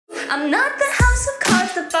I'm not the house of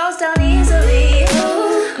cards that falls down easily.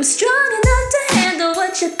 I'm strong enough to handle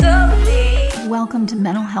what you throw at me. Welcome to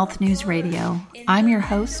Mental Health News Radio. I'm your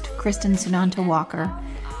host, Kristen Sunanta Walker.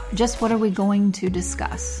 Just what are we going to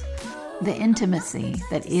discuss? The intimacy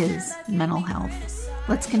that is mental health.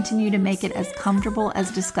 Let's continue to make it as comfortable as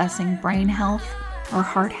discussing brain health or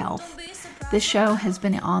heart health. This show has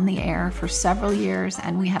been on the air for several years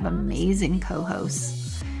and we have amazing co-hosts.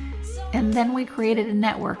 And then we created a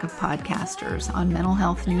network of podcasters on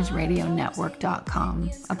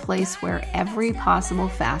mentalhealthnewsradionetwork.com, a place where every possible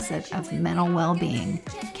facet of mental well-being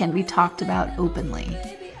can be talked about openly.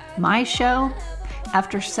 My show,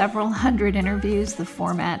 after several hundred interviews, the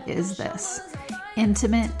format is this: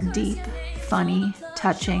 intimate, deep, funny,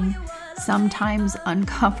 touching, sometimes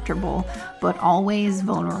uncomfortable, but always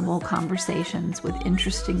vulnerable conversations with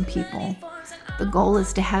interesting people. The goal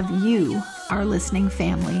is to have you, our listening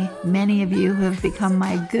family, many of you who have become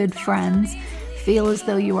my good friends, feel as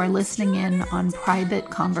though you are listening in on private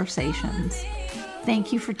conversations.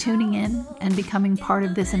 Thank you for tuning in and becoming part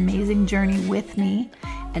of this amazing journey with me,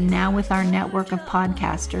 and now with our network of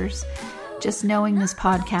podcasters. Just knowing this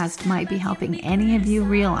podcast might be helping any of you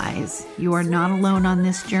realize you are not alone on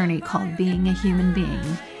this journey called being a human being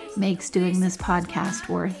makes doing this podcast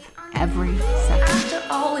worth every second. After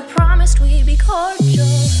all we promised, we'd be cordial.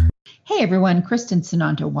 Hey everyone, Kristen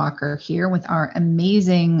Sunanta Walker here with our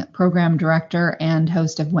amazing program director and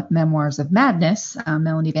host of Memoirs of Madness,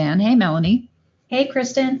 Melanie Van. Hey Melanie. Hey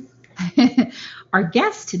Kristen. Our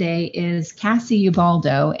guest today is Cassie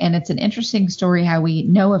Ubaldo, and it's an interesting story how we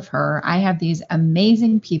know of her. I have these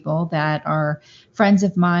amazing people that are friends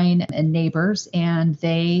of mine and neighbors, and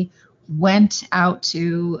they went out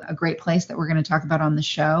to a great place that we're going to talk about on the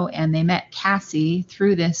show, and they met Cassie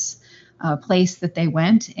through this place that they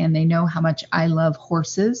went, and they know how much I love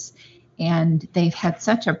horses, and they've had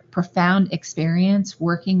such a profound experience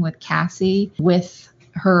working with Cassie with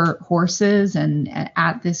her horses and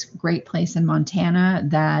at this great place in Montana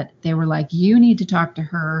that they were like, you need to talk to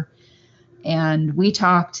her. And we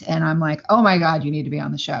talked, and I'm like, oh my God, you need to be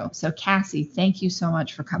on the show. So Cassie, thank you so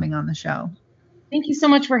much for coming on the show. Thank you so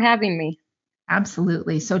much for having me.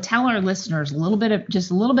 Absolutely. So tell our listeners a little bit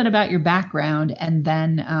about your background, and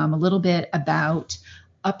then a little bit about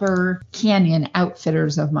Upper Canyon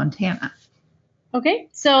Outfitters of Montana. Okay.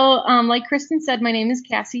 So like Kristen said, my name is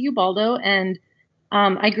Cassie Ubaldo, and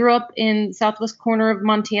I grew up in southwest corner of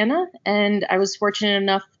Montana, and I was fortunate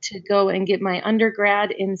enough to go and get my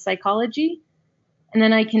undergrad in psychology. And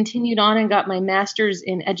then I continued on and got my master's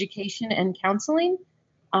in education and counseling.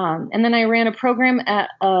 And then I ran a program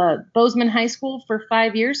at Bozeman High School for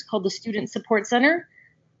 5 years called the Student Support Center.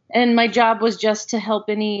 And my job was just to help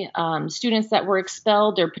any students that were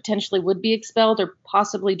expelled or potentially would be expelled or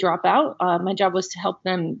possibly drop out. My job was to help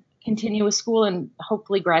them continue with school and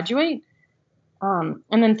hopefully graduate. And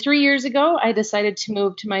then 3 years ago, I decided to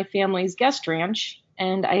move to my family's guest ranch,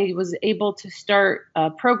 and I was able to start a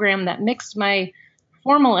program that mixed my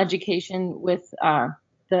formal education with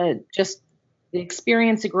the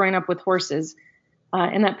experience of growing up with horses.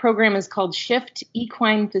 And that program is called Shift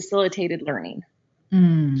Equine Facilitated Learning.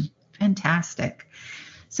 Fantastic.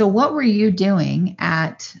 So what were you doing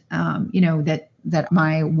at, that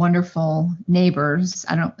my wonderful neighbors,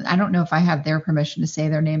 I don't know if I have their permission to say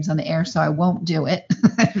their names on the air, so I won't do it.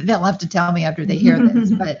 They'll have to tell me after they hear this,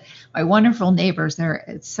 but my wonderful neighbors,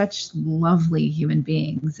 they're such lovely human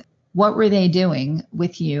beings. What were they doing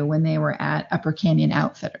with you when they were at Upper Canyon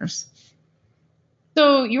Outfitters?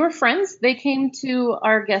 So your friends, they came to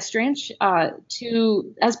our guest ranch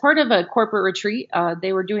as part of a corporate retreat.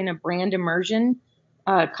 They were doing a brand immersion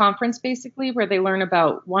conference, basically, where they learn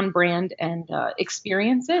about one brand and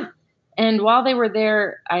experience it. And while they were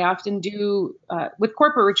there, I often do, with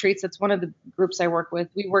corporate retreats, that's one of the groups I work with.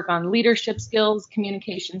 We work on leadership skills,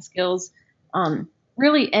 communication skills,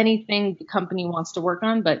 really anything the company wants to work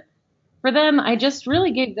on. But for them, I just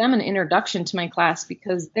really gave them an introduction to my class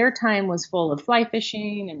because their time was full of fly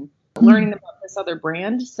fishing and learning about this other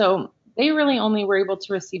brand. So they really only were able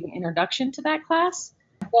to receive an introduction to that class.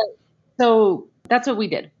 So that's what we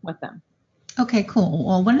did with them. Okay, cool.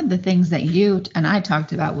 Well, one of the things that you and I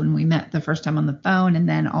talked about when we met the first time on the phone, and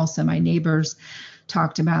then also my neighbors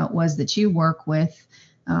talked about, was that you work with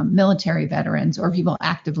military veterans or people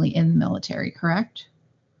actively in the military, correct?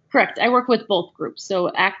 Correct. I work with both groups,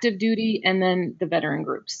 so active duty and then the veteran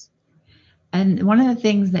groups. And one of the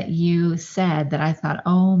things that you said that I thought,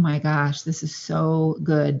 oh my gosh, this is so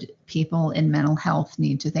good. People in mental health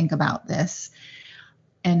need to think about this.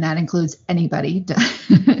 And that includes anybody.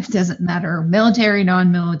 It doesn't matter, military,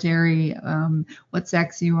 non-military, what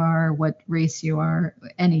sex you are, what race you are,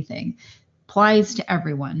 anything. Applies to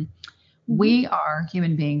everyone. We are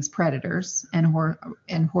human beings, predators, and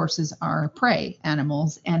horses are prey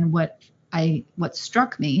animals. And what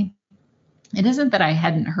struck me, it isn't that I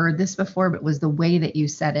hadn't heard this before, but was the way that you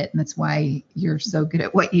said it, and that's why you're so good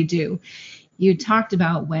at what you do. You talked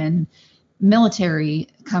about when military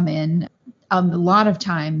come in, a lot of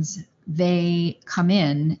times they come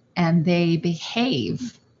in and they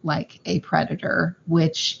behave like a predator,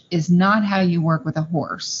 which is not how you work with a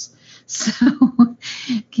horse. So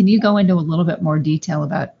can you go into a little bit more detail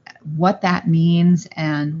about what that means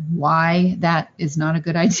and why that is not a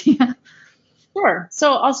good idea? Sure.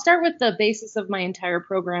 So I'll start with the basis of my entire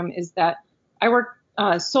program is that I work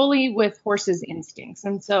solely with horses' instincts.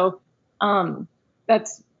 And so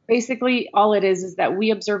that's basically all it is that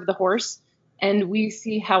we observe the horse and we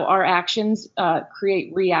see how our actions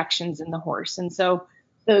create reactions in the horse. And so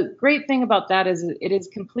the great thing about that is it is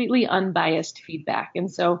completely unbiased feedback.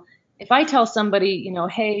 And so if I tell somebody,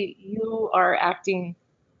 hey, you are acting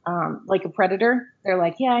like a predator, they're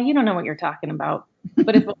like, yeah, you don't know what you're talking about.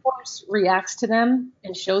 But if a horse reacts to them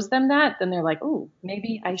and shows them that, then they're like, oh,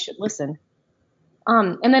 maybe I should listen.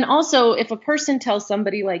 And then also, if a person tells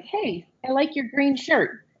somebody like, hey, I like your green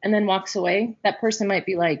shirt, and then walks away, that person might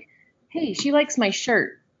be like, hey, she likes my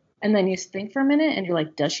shirt. And then you think for a minute and you're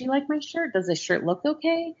like, does she like my shirt? Does this shirt look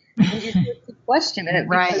okay? And you start to question it.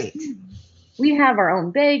 Right. We have our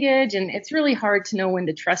own baggage, and it's really hard to know when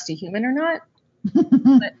to trust a human or not.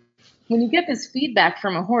 But when you get this feedback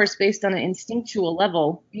from a horse based on an instinctual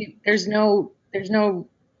level, there's no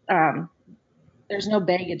baggage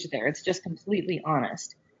there. It's just completely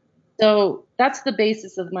honest. So that's the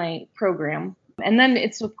basis of my program. And then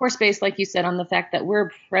it's, of course, based, like you said, on the fact that we're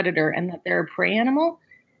a predator and that they're a prey animal.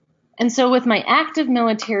 And so with my active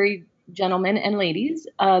military gentlemen and ladies,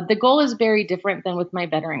 the goal is very different than with my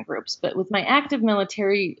veteran groups. But with my active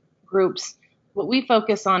military groups, what we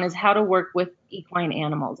focus on is how to work with equine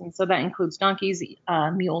animals. And so that includes donkeys,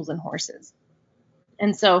 mules, and horses.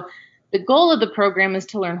 And so the goal of the program is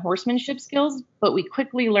to learn horsemanship skills, but we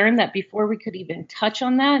quickly learned that before we could even touch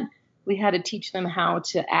on that, we had to teach them how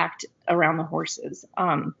to act around the horses.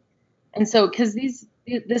 And so because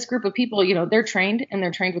this group of people, they're trained and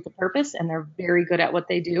they're trained with a purpose and they're very good at what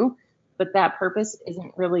they do, but that purpose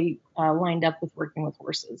isn't really lined up with working with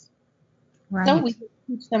horses. Right. So we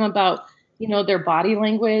teach them about, their body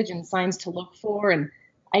language and signs to look for. And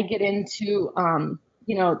I get into,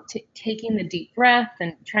 taking the deep breath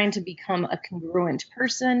and trying to become a congruent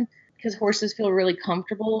person, because horses feel really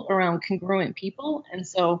comfortable around congruent people. And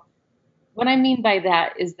so what I mean by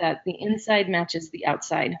that is that the inside matches the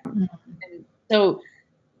outside. Mm-hmm. And so,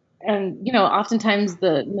 oftentimes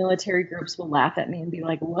the military groups will laugh at me and be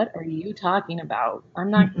like, what are you talking about? I'm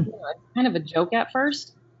not, it's kind of a joke at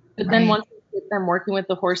first, but then once we get them working with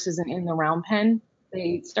the horses and in the round pen,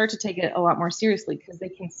 they start to take it a lot more seriously because they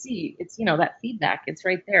can see it's, that feedback, it's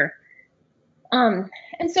right there. And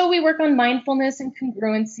so we work on mindfulness and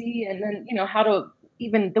congruency, and then, how to,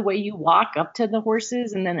 even the way you walk up to the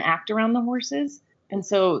horses and then act around the horses. And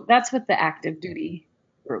so that's with the active duty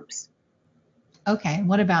groups. Okay.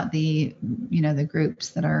 What about the groups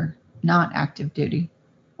that are not active duty?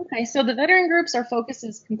 Okay. So the veteran groups, our focus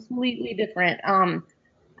is completely different.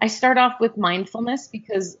 I start off with mindfulness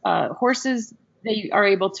because horses, they are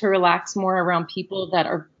able to relax more around people that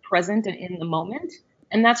are present and in the moment.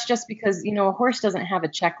 And that's just because, a horse doesn't have a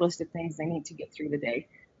checklist of things they need to get through the day.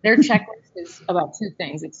 Their checklist is about two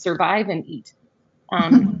things. It's survive and eat.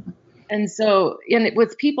 And so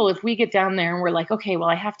with people, if we get down there and we're like, okay, well,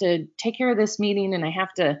 I have to take care of this meeting and I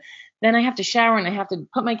have to shower and I have to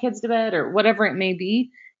put my kids to bed or whatever it may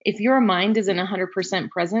be. If your mind isn't 100%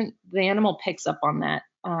 present, the animal picks up on that.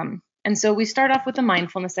 And so we start off with a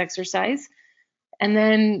mindfulness exercise. And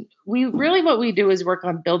then what we do is work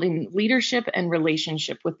on building leadership and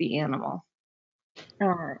relationship with the animal.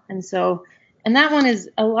 And that one is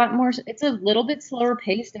a lot more, it's a little bit slower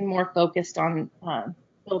paced and more focused on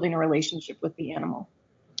building a relationship with the animal.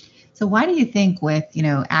 So why do you think with,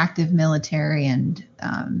 active military and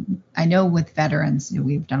I know with veterans,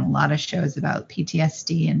 we've done a lot of shows about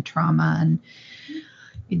PTSD and trauma and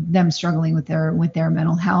them struggling with their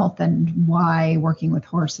mental health, and why working with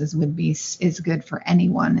horses is good for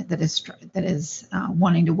anyone that is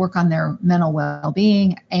wanting to work on their mental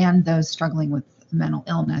well-being and those struggling with mental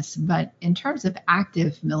illness. But in terms of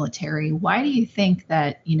active military, why do you think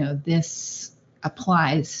that this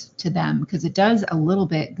applies to them? Because it does a little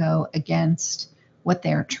bit go against what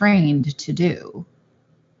they're trained to do.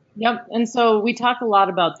 Yep. And so we talk a lot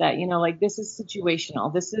about that, like this is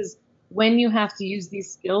situational. This is when you have to use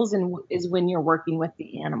these skills and is when you're working with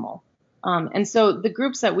the animal. And so the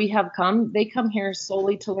groups that we have they come here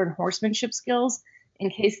solely to learn horsemanship skills in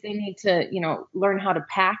case they need to, learn how to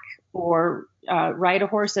pack or ride a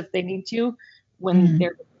horse if they need to when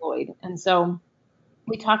they're deployed. And so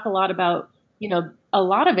we talk a lot about, a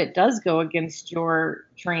lot of it does go against your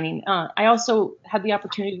training. I also had the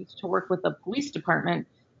opportunity to work with a police department,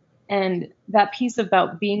 and that piece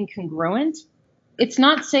about being congruent. It's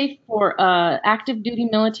not safe for a active duty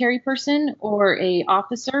military person or a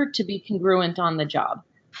officer to be congruent on the job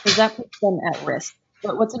because that puts them at risk.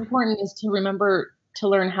 But what's important is to remember to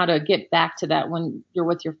learn how to get back to that when you're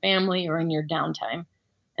with your family or in your downtime.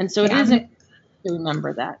 And so it is important to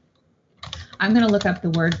remember that. I'm going to look up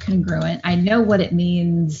the word congruent. I know what it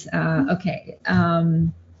means. Okay.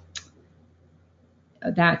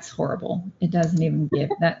 That's horrible. It doesn't even give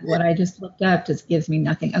that. What I just looked up just gives me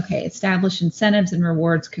nothing. Okay. Establish incentives and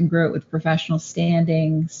rewards congruent with professional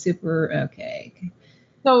standing. Super. Okay.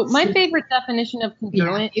 So my favorite definition of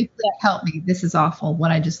congruent. Yeah, help me. This is awful. What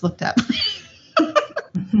I just looked up.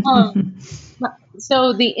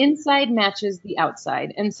 So the inside matches the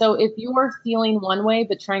outside. And so if you are feeling one way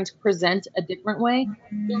but trying to present a different way,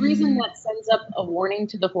 the reason that sends up a warning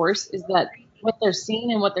to the horse is that what they're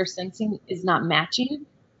seeing and what they're sensing is not matching.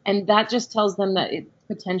 And that just tells them that it's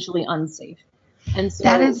potentially unsafe. And so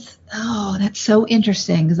that's so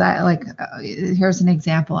interesting because here's an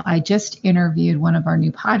example. I just interviewed one of our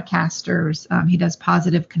new podcasters. He does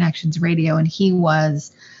Positive Connections Radio, and he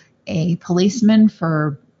was a policeman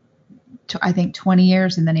for I think 20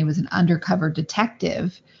 years, and then he was an undercover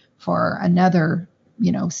detective for another,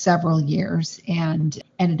 several years, and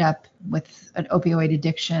ended up with an opioid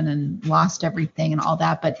addiction and lost everything and all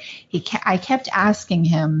that. But I kept asking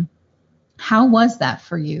him, how was that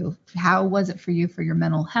for you? How was it for you for your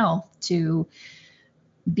mental health to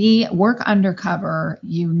work undercover?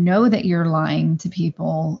 You know that you're lying to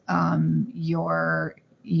people.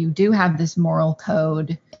 You do have this moral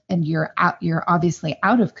code, and you're obviously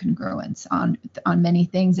out of congruence on many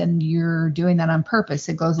things, and you're doing that on purpose.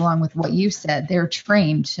 It goes along with what you said. They're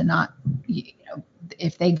trained to not,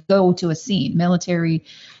 if they go to a scene, military,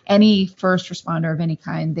 any first responder of any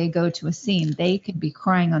kind, they go to a scene, they could be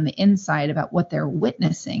crying on the inside about what they're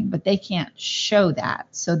witnessing, but they can't show that.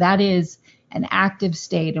 So that is an active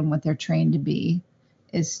state, and what they're trained to be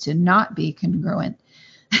is to not be congruent.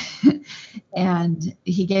 And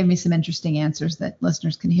he gave me some interesting answers that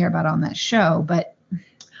listeners can hear about on that show. But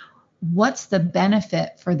what's the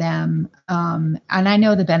benefit for them? And I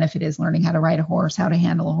know the benefit is learning how to ride a horse, how to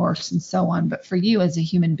handle a horse, and so on. But for you as a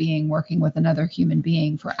human being working with another human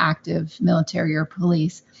being for active military or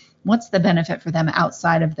police, what's the benefit for them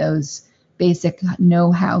outside of those basic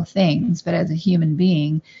know-how things, but as a human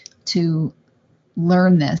being to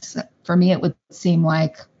learn this? For me, it would seem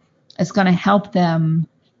like it's going to help them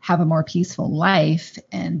have a more peaceful life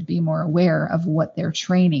and be more aware of what their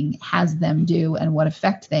training has them do and what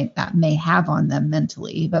effect that may have on them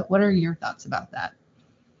mentally. But what are your thoughts about that?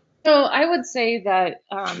 So I would say that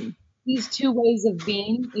these two ways of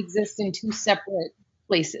being exist in two separate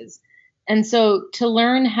places. And so to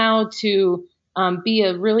learn how to be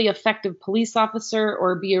a really effective police officer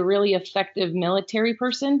or be a really effective military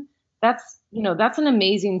person, that's an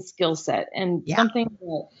amazing skill set and something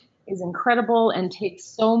that is incredible and takes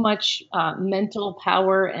so much mental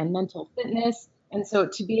power and mental fitness. And so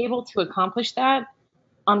to be able to accomplish that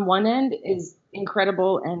on one end is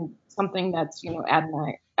incredible and something that's,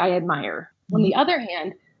 I admire. Mm-hmm. On the other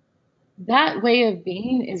hand, that way of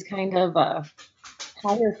being is kind of a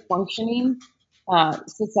higher functioning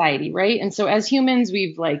society, right? And so as humans,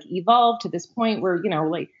 we've evolved to this point where,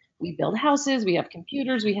 we build houses, we have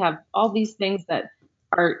computers, we have all these things that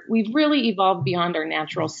we've really evolved beyond our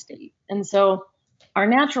natural state. And so our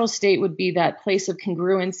natural state would be that place of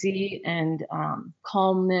congruency and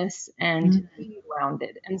calmness and being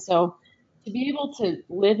grounded. And so to be able to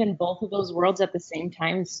live in both of those worlds at the same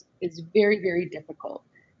time is very, very difficult.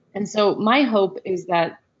 And so my hope is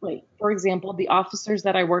that, for example, the officers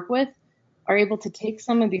that I work with are able to take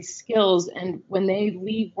some of these skills, and when they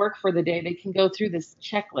leave work for the day, they can go through this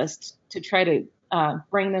checklist to try to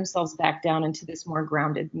bring themselves back down into this more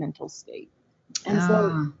grounded mental state. And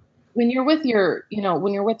so when you're with your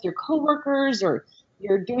coworkers or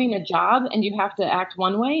you're doing a job and you have to act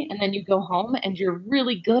one way, and then you go home and you're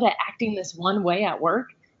really good at acting this one way at work,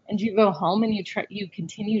 and you go home and you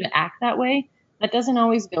continue to act that way, that doesn't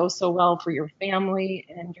always go so well for your family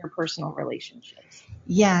and your personal relationships.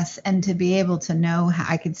 Yes, and to be able to know,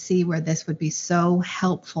 I could see where this would be so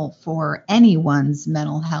helpful for anyone's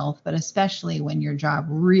mental health, but especially when your job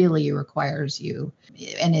really requires you.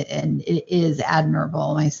 And it is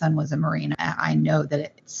admirable. My son was a Marine. I know that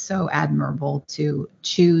it's so admirable to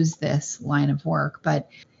choose this line of work, but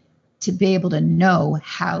to be able to know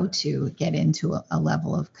how to get into a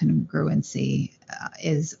level of congruency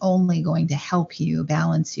is only going to help you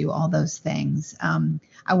balance you, all those things.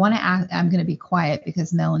 I want to ask, I'm going to be quiet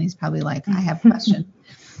because Melanie's probably like, I have questions.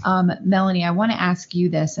 Melanie, I want to ask you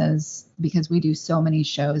this because we do so many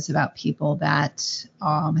shows about people that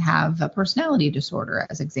have a personality disorder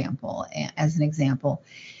as an example.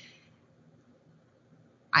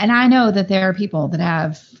 And I know that there are people that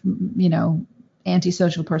have,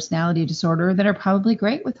 antisocial personality disorder that are probably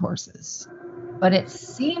great with horses. But it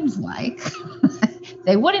seems like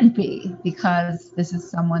they wouldn't be, because this is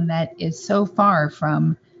someone that is so far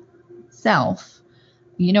from self.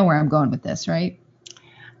 You know where I'm going with this, right?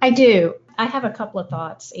 I do. I have a couple of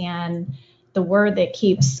thoughts, and the word that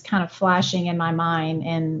keeps kind of flashing in my mind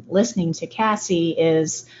and listening to Cassie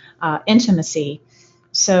is intimacy.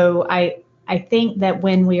 So I think that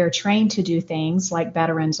when we are trained to do things like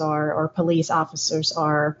veterans are or police officers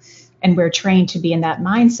are, and we're trained to be in that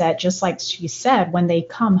mindset, just like she said, when they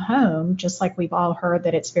come home, just like we've all heard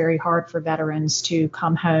that it's very hard for veterans to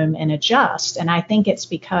come home and adjust. And I think it's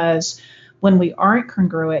because when we aren't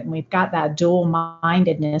congruent and we've got that dual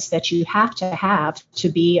mindedness that you have to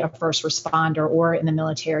be a first responder or in the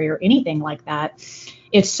military or anything like that,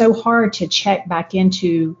 it's so hard to check back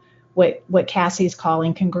into what Cassie's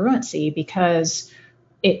calling congruency, because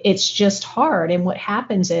it's just hard. And what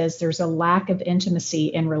happens is there's a lack of intimacy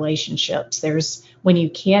in relationships. There's when you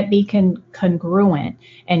can't be congruent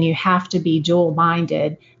and you have to be dual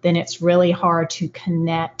minded, then it's really hard to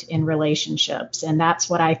connect in relationships. And that's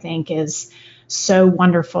what I think is so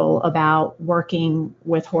wonderful about working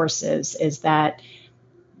with horses, is that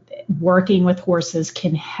working with horses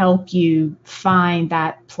can help you find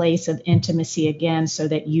that place of intimacy again so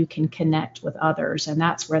that you can connect with others. And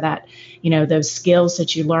that's where that, those skills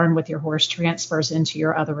that you learn with your horse transfers into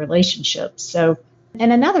your other relationships. So,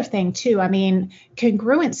 and another thing too,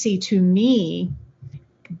 congruency to me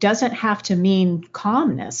doesn't have to mean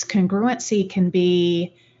calmness. Congruency can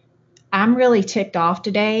be, I'm really ticked off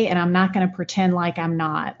today and I'm not going to pretend like I'm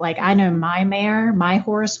not. Like, I know my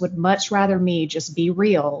horse would much rather me just be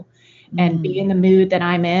real and be in the mood that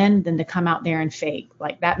I'm in than to come out there and fake.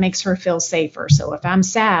 Like, that makes her feel safer. So if I'm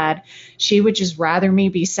sad, she would just rather me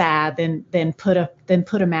be sad than put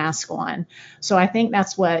a mask on. So I think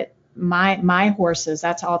that's what my horses,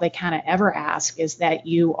 that's all they kind of ever ask, is that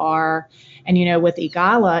you are, and with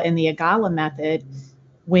Igala and the Igala method,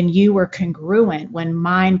 when you are congruent, when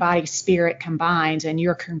mind, body, spirit combines and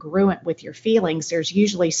you're congruent with your feelings, there's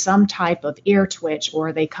usually some type of ear twitch,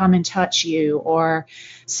 or they come and touch you, or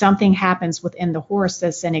something happens within the horse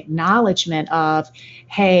that's an acknowledgement of,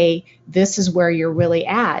 hey, this is where you're really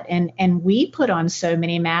at. And we put on so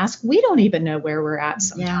many masks, we don't even know where we're at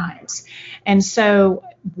sometimes. Yeah. And so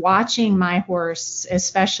watching my horse,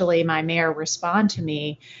 especially my mare, respond to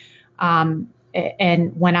me,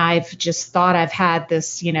 and when I've just thought I've had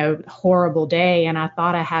this, horrible day, and I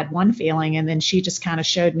thought I had one feeling, and then she just kind of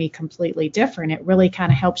showed me completely different. It really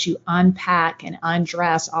kind of helps you unpack and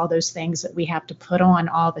undress all those things that we have to put on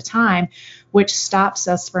all the time, which stops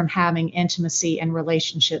us from having intimacy and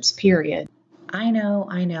relationships, period. I know,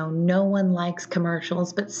 no one likes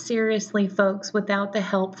commercials, but seriously, folks, without the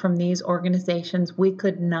help from these organizations, we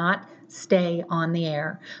could not stay on the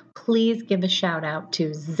air. Please give a shout out to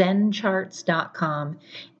zencharts.com.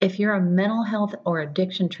 If you're a mental health or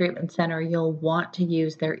addiction treatment center, you'll want to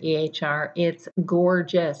use their EHR. It's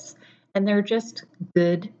gorgeous, and they're just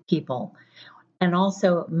good people. And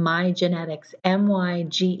also MyGenetics,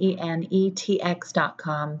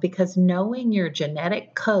 MyGenetx.com, because knowing your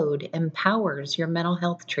genetic code empowers your mental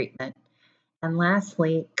health treatment. And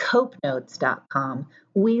lastly, CopeNotes.com.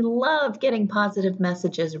 We love getting positive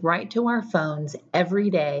messages right to our phones every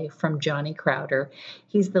day from Johnny Crowder.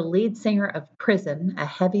 He's the lead singer of Prison, a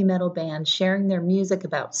heavy metal band sharing their music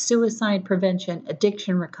about suicide prevention,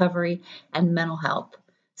 addiction recovery, and mental health.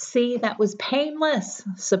 See, that was painless.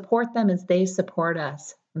 Support them as they support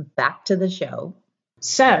us. Back to the show.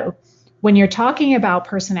 So when you're talking about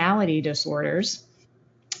personality disorders,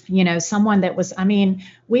 someone that was,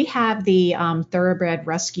 we have the Thoroughbred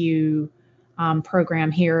Rescue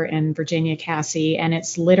program here in Virginia, Cassie, and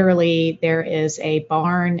it's literally, there is a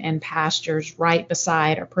barn and pastures right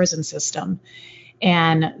beside a prison system.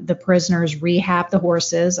 and the prisoners rehab the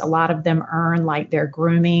horses. A lot of them earn like their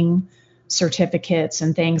grooming certificates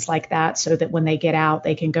and things like that so that when they get out,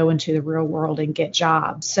 they can go into the real world and get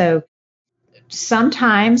jobs. So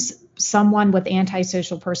sometimes someone with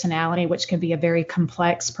antisocial personality, which can be a very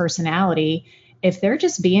complex personality, if they're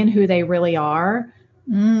just being who they really are,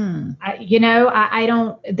 I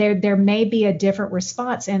don't, there may be a different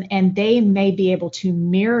response, and they may be able to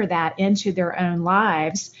mirror that into their own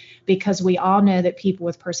lives, because we all know that people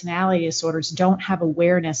with personality disorders don't have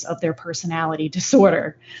awareness of their personality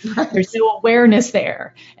disorder. Right. There's no awareness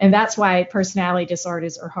there. And that's why personality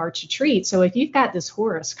disorders are hard to treat. So if you've got this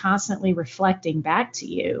horse constantly reflecting back to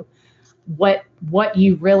you what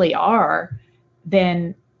you really are,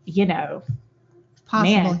 then,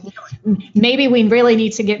 possible healing. Maybe we really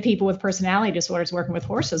need to get people with personality disorders working with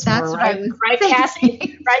horses That's more, right? Right,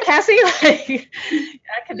 Cassie? Right, Cassie? Like,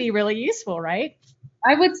 that could be really useful, right?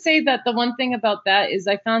 I would say that the one thing about that is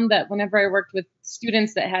I found that whenever I worked with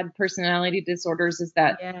students that had personality disorders is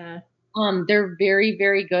that they're very,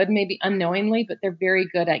 very good, maybe unknowingly, but they're very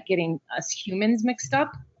good at getting us humans mixed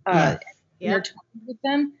up intertwined with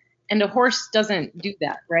them. And a horse doesn't do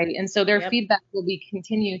that, right? And so their feedback will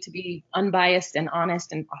continue to be unbiased and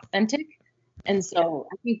honest and authentic. And so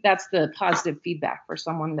I think that's the positive feedback for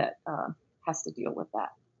someone that has to deal with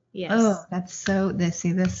that. Yes. Oh, that's so, this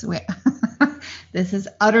way. This is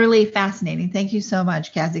utterly fascinating. Thank you so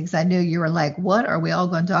much, Cassie, because I knew you were like, what are we all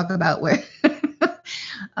going to talk about?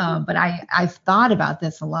 But I've thought about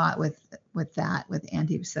this a lot with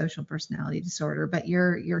antisocial personality disorder, but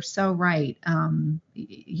you're so right.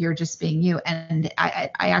 You're just being you. And I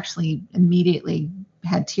actually immediately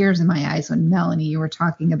had tears in my eyes when Melanie, you were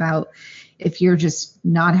talking about if you're just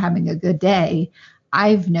not having a good day.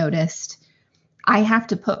 I've noticed I have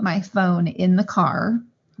to put my phone in the car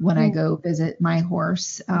when I go visit my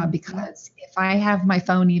horse, because if I have my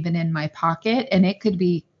phone even in my pocket, and it could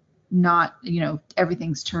be not,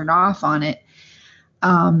 everything's turned off on it,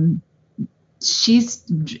 she's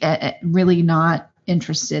really not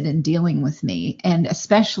interested in dealing with me. And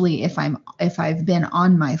especially if I've been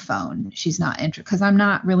on my phone, she's not interested because I'm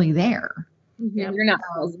not really there. You're not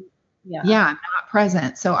present. Yeah, I'm not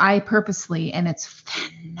present. So I purposely, and it's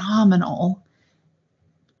phenomenal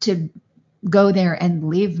to go there and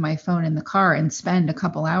leave my phone in the car and spend a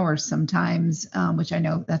couple hours sometimes, which I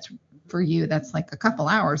know that's for you, that's like a couple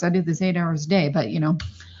hours. I do this 8 hours a day, but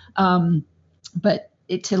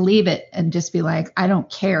to leave it and just be like, I don't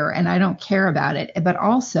care, and I don't care about it. But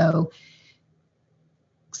also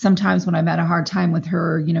sometimes when I've had a hard time with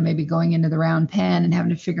her, maybe going into the round pen and having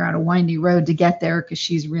to figure out a windy road to get there because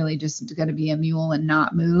she's really just going to be a mule and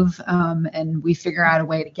not move. And we figure out a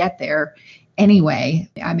way to get there anyway.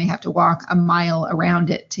 I may have to walk a mile around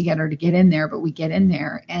it to get her to get in there, but we get in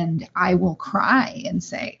there and I will cry and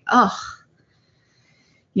say, I'm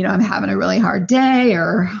having a really hard day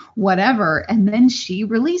or whatever. And then she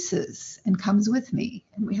releases and comes with me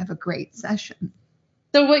and we have a great session.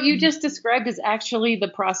 So what you just described is actually the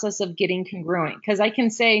process of getting congruent. Because I can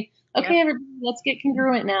say, okay, everybody, let's get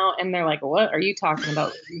congruent now. And they're like, what are you talking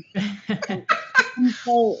about? And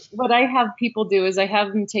so what I have people do is I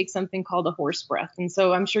have them take something called a horse breath. And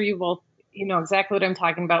so I'm sure you both, know exactly what I'm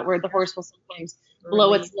talking about, where the horse will sometimes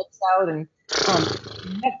blow its lips out and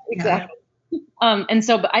exactly. And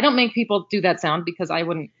so, but I don't make people do that sound because I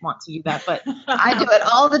wouldn't want to do that, but I do it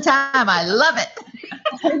all the time. I love it.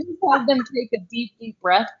 I just have them take a deep, deep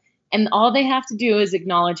breath, and all they have to do is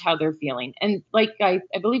acknowledge how they're feeling. And like I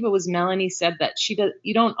believe it was Melanie said that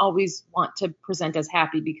you don't always want to present as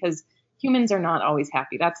happy because humans are not always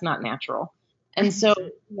happy. That's not natural. And so,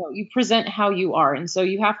 you present how you are. And so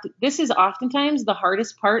this is oftentimes the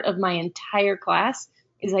hardest part of my entire class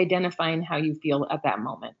is identifying how you feel at that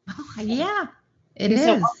moment. Oh, yeah, it is.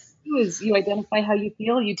 So all you do is you identify how you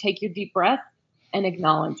feel, you take your deep breath and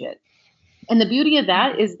acknowledge it. And the beauty of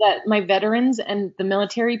that is that my veterans and the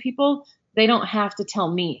military people, they don't have to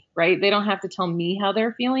tell me, right? They don't have to tell me how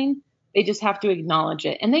they're feeling. They just have to acknowledge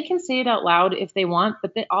it. And they can say it out loud if they want,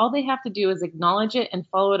 but all they have to do is acknowledge it and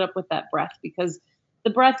follow it up with that breath, because the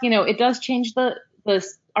breath, it does change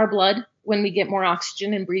our blood when we get more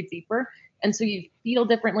oxygen and breathe deeper. And so you feel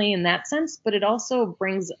differently in that sense, but it also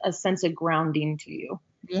brings a sense of grounding to you.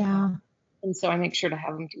 Yeah. And so I make sure to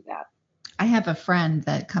have them do that. I have a friend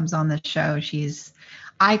that comes on the show.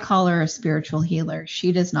 I call her a spiritual healer.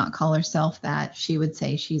 She does not call herself that. She would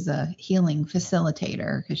say she's a healing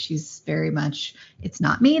facilitator because she's very much, it's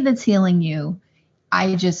not me that's healing you.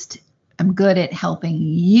 I just am good at helping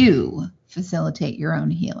you facilitate your own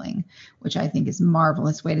healing, which I think is a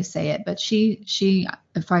marvelous way to say it. But she,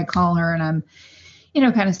 if I call her and I'm,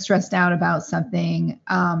 kind of stressed out about something,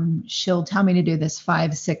 she'll tell me to do this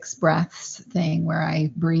 5-6 breaths thing where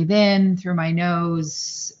I breathe in through my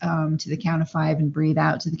nose to the count of 5 and breathe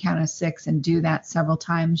out to the count of 6 and do that several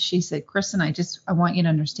times. She said, Kristen, I want you to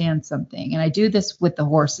understand something. And I do this with the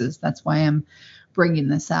horses. That's why I'm bringing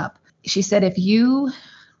this up. She said, if you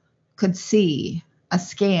could see a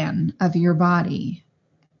scan of your body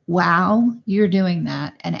while you're doing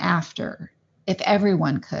that and after, if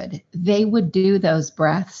everyone could, they would do those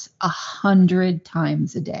breaths 100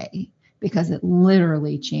 times a day because it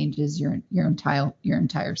literally changes your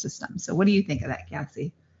entire system. So what do you think of that,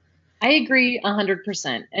 Cassie? I agree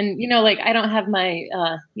 100%. And, like I don't have my,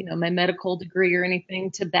 my medical degree or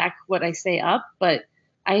anything to back what I say up, but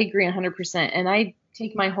I agree 100%. And I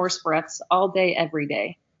take my horse breaths all day, every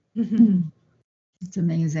day. It's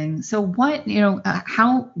amazing. So what,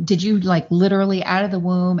 how did you literally out of the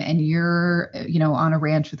womb and you're, on a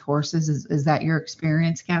ranch with horses? Is that your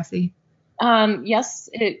experience, Cassie? Yes.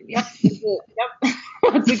 Yep.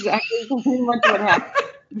 That's exactly pretty much what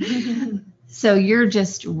happened. So you're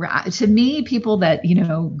just, to me, people that,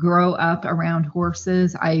 grow up around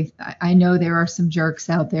horses, I know there are some jerks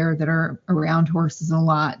out there that are around horses a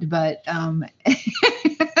lot, but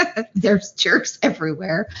there's jerks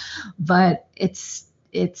everywhere. But it's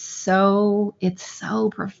so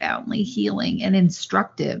profoundly healing and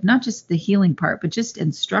instructive, not just the healing part, but just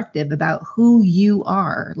instructive about who you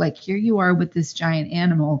are. Like here you are with this giant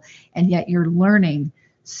animal, and yet you're learning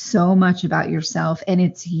so much about yourself. And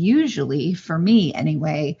it's usually, for me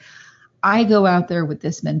anyway, I go out there with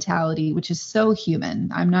this mentality, which is so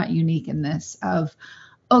human. I'm not unique in this of,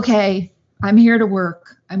 okay, I'm here to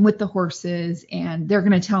work. I'm with the horses and they're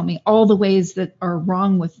going to tell me all the ways that are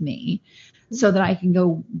wrong with me so that I can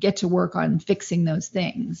go get to work on fixing those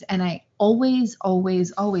things. And I always,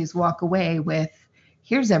 always, always walk away with,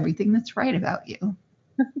 here's everything that's right about you.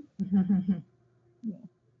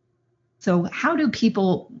 So what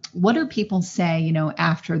do people say,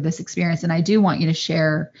 after this experience? And I do want you to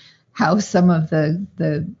share how some of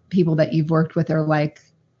the people that you've worked with are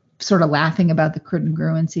sort of laughing about the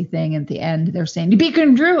congruency thing at the end. They're saying, to be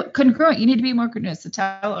congruent, you need to be more congruent. So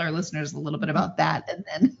tell our listeners a little bit about that and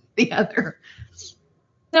then the other.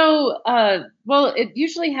 So, well, it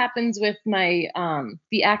usually happens with my,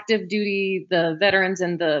 the active duty, the veterans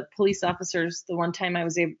and the police officers. The one time I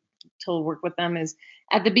was able to work with them is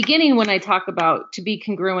at the beginning when I talk about to be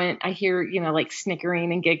congruent, I hear,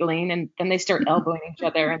 snickering and giggling, and then they start elbowing each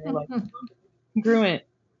other and they're like, congruent.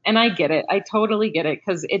 And I get it. I totally get it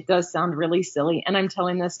because it does sound really silly. And I'm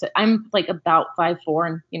telling this I'm about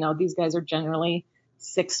 5'4", and these guys are generally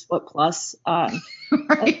 6 foot plus.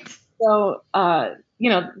 Right. So,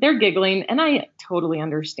 they're giggling and I totally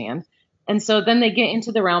understand. And so then they get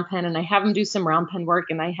into the round pen and I have them do some round pen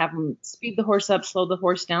work and I have them speed the horse up, slow the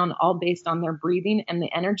horse down, all based on their breathing and the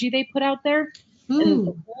energy they put out there. Ooh. And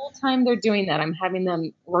the whole time they're doing that, I'm having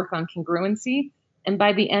them work on congruency. And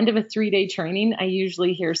by the end of a 3-day training, I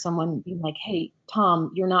usually hear someone being like, hey,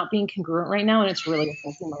 Tom, you're not being congruent right now. And it's really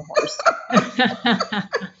affecting my horse.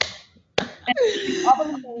 And the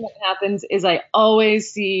other thing that happens is I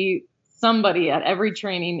always see somebody at every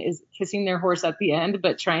training is kissing their horse at the end,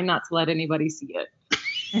 but trying not to let anybody see it.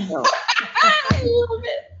 So. I love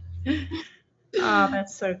it. Oh,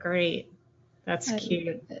 that's so great. That's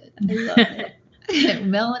cute. I love it.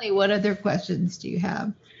 Melanie, what other questions do you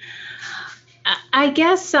have? I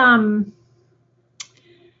guess, so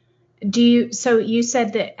you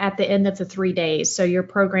said that at the end of the 3 days, so your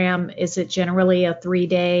program, is it generally a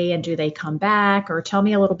 3-day and do they come back, or tell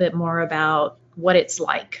me a little bit more about what it's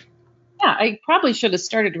like? Yeah, I probably should have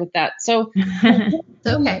started with that. So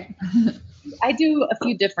okay. I do a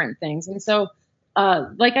few different things. And so,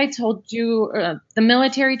 like I told you, the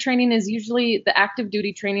military training is usually, the active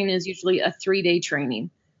duty training is usually a 3-day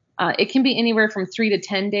training. It can be anywhere from 3 to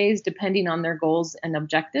 10 days, depending on their goals and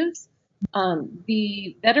objectives.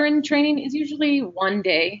 The veteran training is usually 1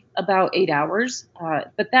 day, about 8 hours.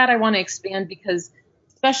 But that I want to expand because,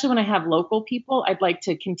 especially when I have local people, I'd like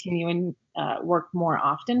to continue and work more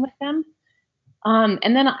often with them.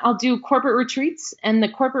 And then I'll do corporate retreats, and the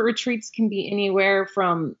corporate retreats can be anywhere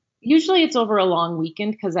from, usually it's over a long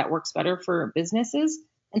weekend because that works better for businesses.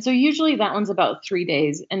 And so usually that one's about 3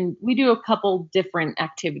 days, and we do a couple different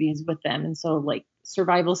activities with them. And so like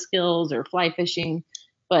survival skills or fly fishing,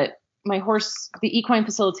 but my horse, the equine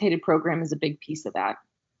facilitated program is a big piece of that.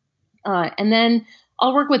 And then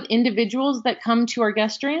I'll work with individuals that come to our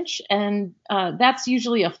guest ranch, and that's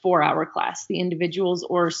usually a 4-hour class, the individuals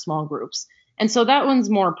or small groups. And so that one's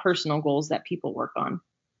more personal goals that people work on.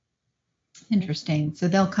 Interesting. So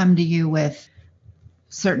they'll come to you with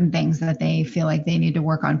certain things that they feel like they need to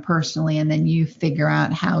work on personally, and then you figure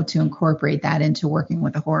out how to incorporate that into working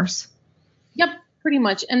with a horse? Yep, pretty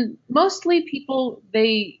much. And mostly people,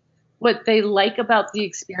 what they like about the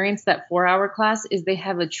experience, that 4-hour class, is they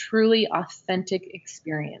have a truly authentic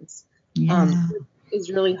experience. Yeah.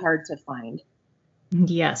 Is really hard to find.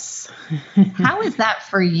 Yes. How is that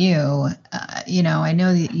for you? I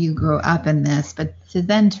know that you grew up in this, but to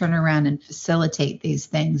then turn around and facilitate these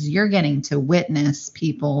things, you're getting to witness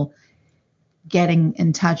people getting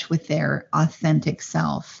in touch with their authentic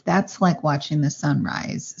self. That's like watching the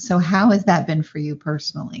sunrise. So how has that been for you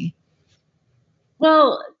personally?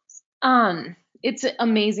 Well, it's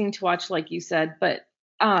amazing to watch, like you said, but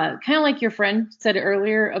kind of like your friend said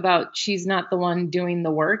earlier about she's not the one doing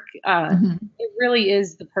the work. It really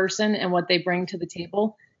is the person and what they bring to the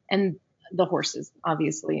table, and the horses,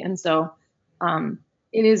 obviously. And so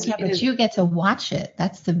it is. Yeah, but you get to watch it.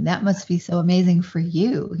 That must be so amazing for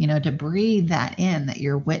you, to breathe that in, that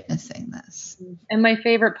you're witnessing this. And my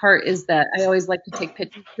favorite part is that I always like to take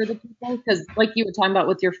pictures for the people, because like you were talking about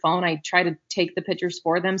with your phone, I try to take the pictures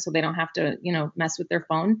for them so they don't have to, mess with their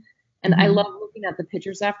phone. And I love looking at the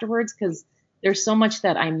pictures afterwards, because there's so much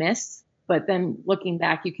that I miss, but then looking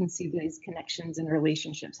back, you can see these connections and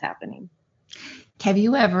relationships happening. Have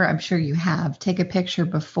you ever, I'm sure you have, take a picture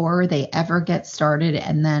before they ever get started,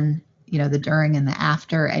 and then, the during and the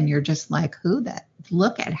after, and you're just like,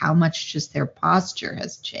 look at how much just their posture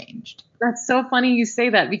has changed. That's so funny you say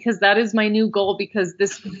that, because that is my new goal, because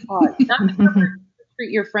this, not the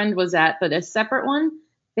retreat your friend was at, but a separate one,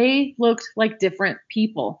 they looked like different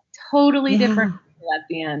people, totally different people at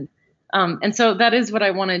the end. And so that is what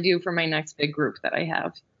I want to do for my next big group that I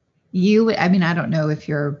have. I don't know if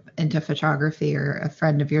you're into photography or a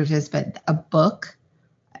friend of yours is, but a book,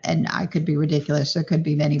 and I could be ridiculous, there could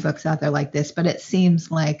be many books out there like this, but it seems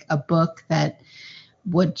like a book that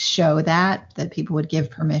would show that people would give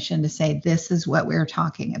permission to say, this is what we're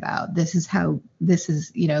talking about. This is how,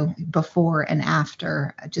 before and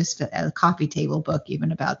after. Just a coffee table book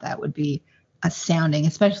even about that would be astounding,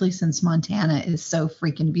 especially since Montana is so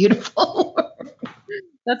freaking beautiful.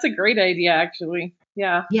 That's a great idea, actually.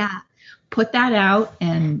 Yeah. Yeah. Put that out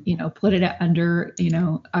and, put it under,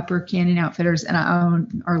 Upper Canyon Outfitters.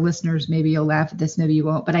 And our listeners, maybe you'll laugh at this, maybe you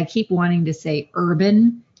won't, but I keep wanting to say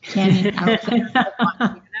Urban Canyon Outfitters.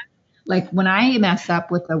 Like when I mess up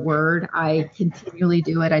with a word, I continually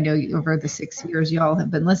do it. I know over the 6 years, y'all have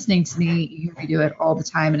been listening to me. You hear me do it all the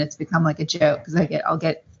time, and it's become like a joke, because I'll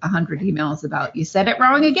get 100 emails about, you said it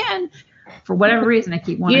wrong again. For whatever reason, I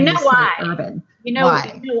keep wanting to say Urban.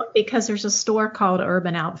 Why? Because there's a store called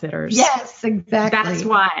Urban Outfitters. Yes,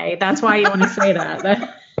 exactly. That's why you want to say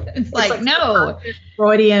that. It's like no.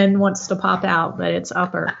 Freudian wants to pop out, but it's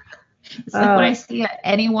upper. It's like when I see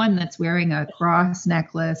anyone that's wearing a cross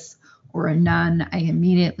necklace or a nun, I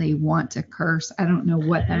immediately want to curse. I don't know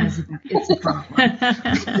what that is about. It's a problem.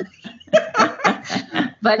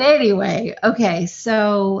 But anyway, okay.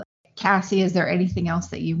 So Cassie, is there anything else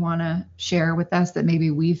that you want to share with us that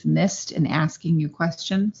maybe we've missed in asking you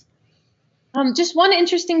questions? Just one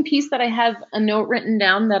interesting piece that I have a note written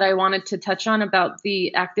down that I wanted to touch on about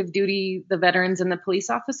the active duty, the veterans and the police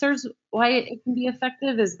officers, why it can be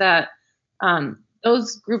effective is that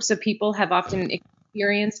those groups of people have often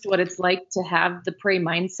experienced what it's like to have the prey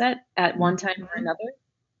mindset at one time or another.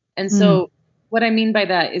 And so what I mean by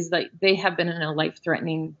that is that they have been in a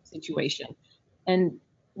life-threatening situation. And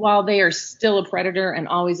while they are still a predator and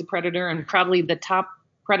always a predator, and probably the top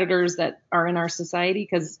predators that are in our society,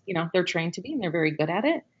 because they're trained to be and they're very good at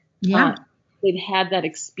it. Yeah, they've had that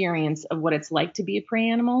experience of what it's like to be a prey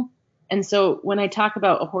animal. And so when I talk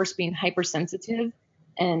about a horse being hypersensitive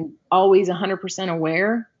and always 100%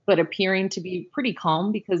 aware, but appearing to be pretty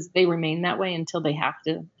calm because they remain that way until they have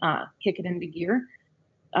to kick it into gear,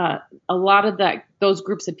 a lot of those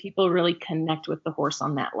groups of people really connect with the horse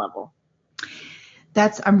on that level.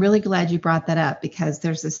 I'm really glad you brought that up, because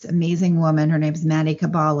there's this amazing woman, her name's Maddie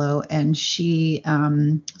Caballo, and she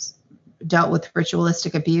dealt with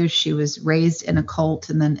ritualistic abuse. She was raised in a cult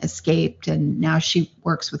and then escaped, and now she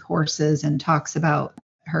works with horses and talks about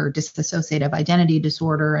her dissociative identity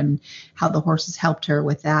disorder and how the horses helped her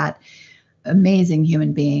with that. Amazing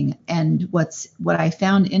human being. And what I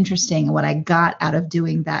found interesting and what I got out of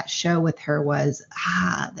doing that show with her was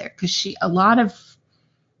because a lot of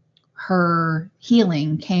her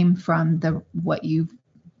healing came from what you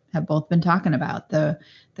have both been talking about, the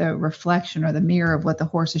reflection or the mirror of what the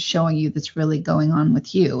horse is showing you that's really going on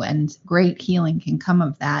with you. And great healing can come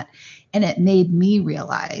of that. And it made me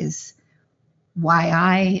realize why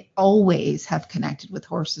I always have connected with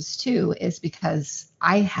horses too is because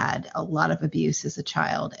I had a lot of abuse as a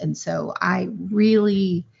child. And so I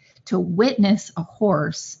really, to witness a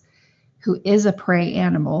horse who is a prey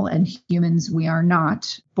animal, and humans, we are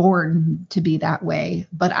not born to be that way,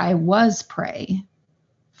 but I was prey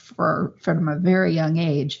from a very young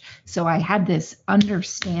age. So I had this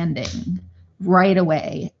understanding right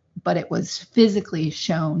away, but it was physically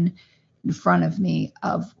shown in front of me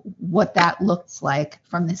of what that looks like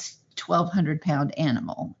from this 1,200-pound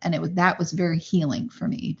animal. And that was very healing for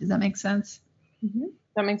me. Does that make sense? Mm-hmm.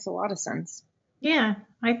 That makes a lot of sense. Yeah,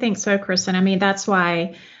 I think so, Kristen. I mean, that's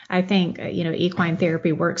why I think, equine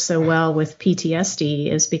therapy works so well with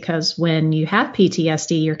PTSD, is because when you have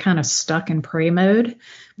PTSD, you're kind of stuck in prey mode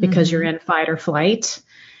because you're in fight or flight.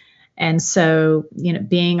 And so,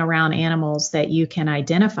 being around animals that you can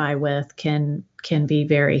identify with can be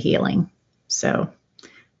very healing. So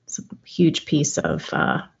it's a huge piece of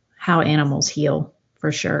how animals heal,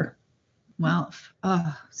 for sure. Well,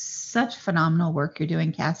 such phenomenal work you're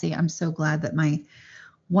doing, Cassie. I'm so glad that my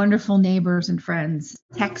wonderful neighbors and friends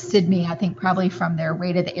texted me, I think probably from their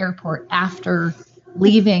way to the airport after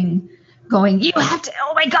leaving, going, you have to,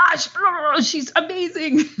 oh my gosh, she's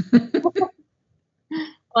amazing. Well,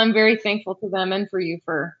 I'm very thankful to them and for you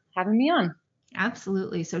for having me on.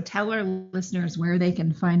 Absolutely. So tell our listeners where they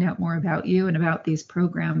can find out more about you and about these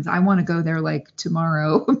programs. I want to go there like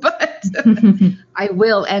tomorrow, but I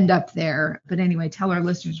will end up there. But anyway, tell our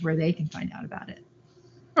listeners where they can find out about it.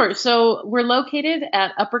 Sure. So we're located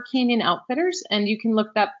at Upper Canyon Outfitters, and you can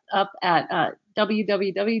look that up at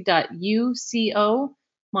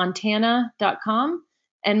www.ucomontana.com.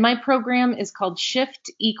 And my program is called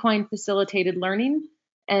Shift Equine Facilitated Learning,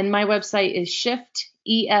 and my website is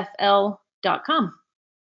shiftefl.com.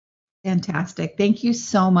 Fantastic. Thank you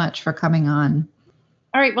so much for coming on.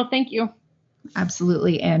 All right. Well, thank you.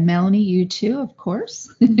 Absolutely. And Melanie, you too, of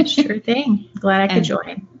course. Sure thing. Glad I could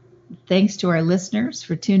join. Thanks to our listeners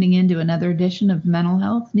for tuning in to another edition of Mental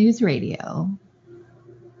Health News Radio.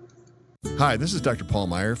 Hi, this is Dr. Paul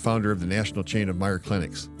Meyer, founder of the national chain of Meyer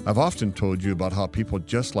Clinics. I've often told you about how people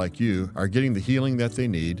just like you are getting the healing that they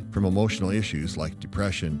need from emotional issues like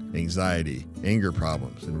depression, anxiety, anger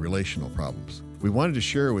problems, and relational problems. We wanted to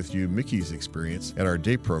share with you Mickey's experience at our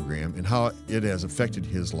day program and how it has affected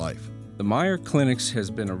his life. The Meyer Clinics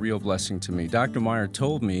has been a real blessing to me. Dr. Meyer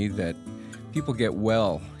told me that people get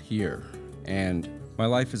well here, and my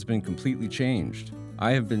life has been completely changed.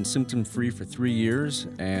 I have been symptom-free for 3 years,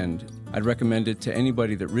 and I'd recommend it to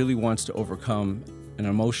anybody that really wants to overcome an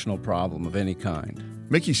emotional problem of any kind.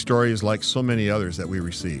 Mickey's story is like so many others that we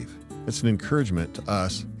receive. It's an encouragement to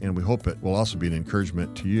us, and we hope it will also be an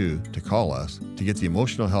encouragement to you to call us to get the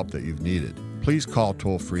emotional help that you've needed. Please call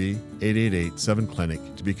toll-free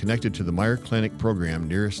 888-7-CLINIC to be connected to the Meyer Clinic program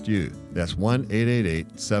nearest you. That's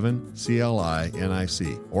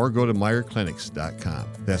 1-888-7-CLINIC. Or go to MeyerClinics.com.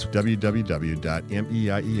 That's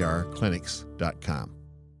www.meierclinics.com.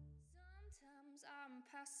 Sometimes I'm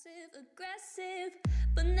passive aggressive,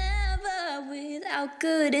 but never without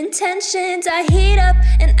good intentions. I heat up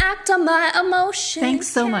and act on my emotions. Thanks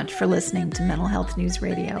so much for listening to Mental Health News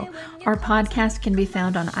Radio. Our podcast can be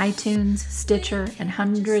found on iTunes, Stitcher, and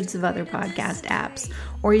hundreds of other podcast apps.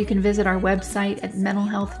 Or you can visit our website at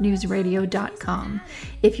mentalhealthnewsradio.com.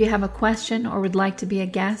 If you have a question or would like to be a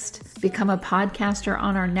guest, become a podcaster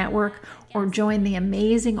on our network, or join the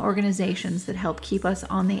amazing organizations that help keep us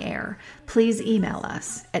on the air, please email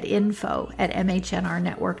us at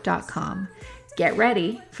info@mhnrnetwork.com. Get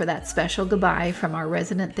ready for that special goodbye from our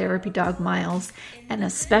resident therapy dog, Miles, and a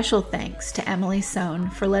special thanks to Emily Sohn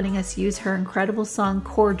for letting us use her incredible song,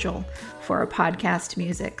 Cordial, for our podcast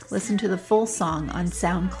music. Listen to the full song on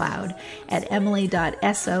SoundCloud at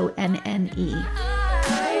emily.sonne.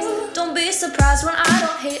 Don't be surprised when I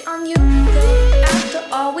don't hate on you. After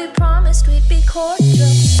all, we promised we'd be cordial.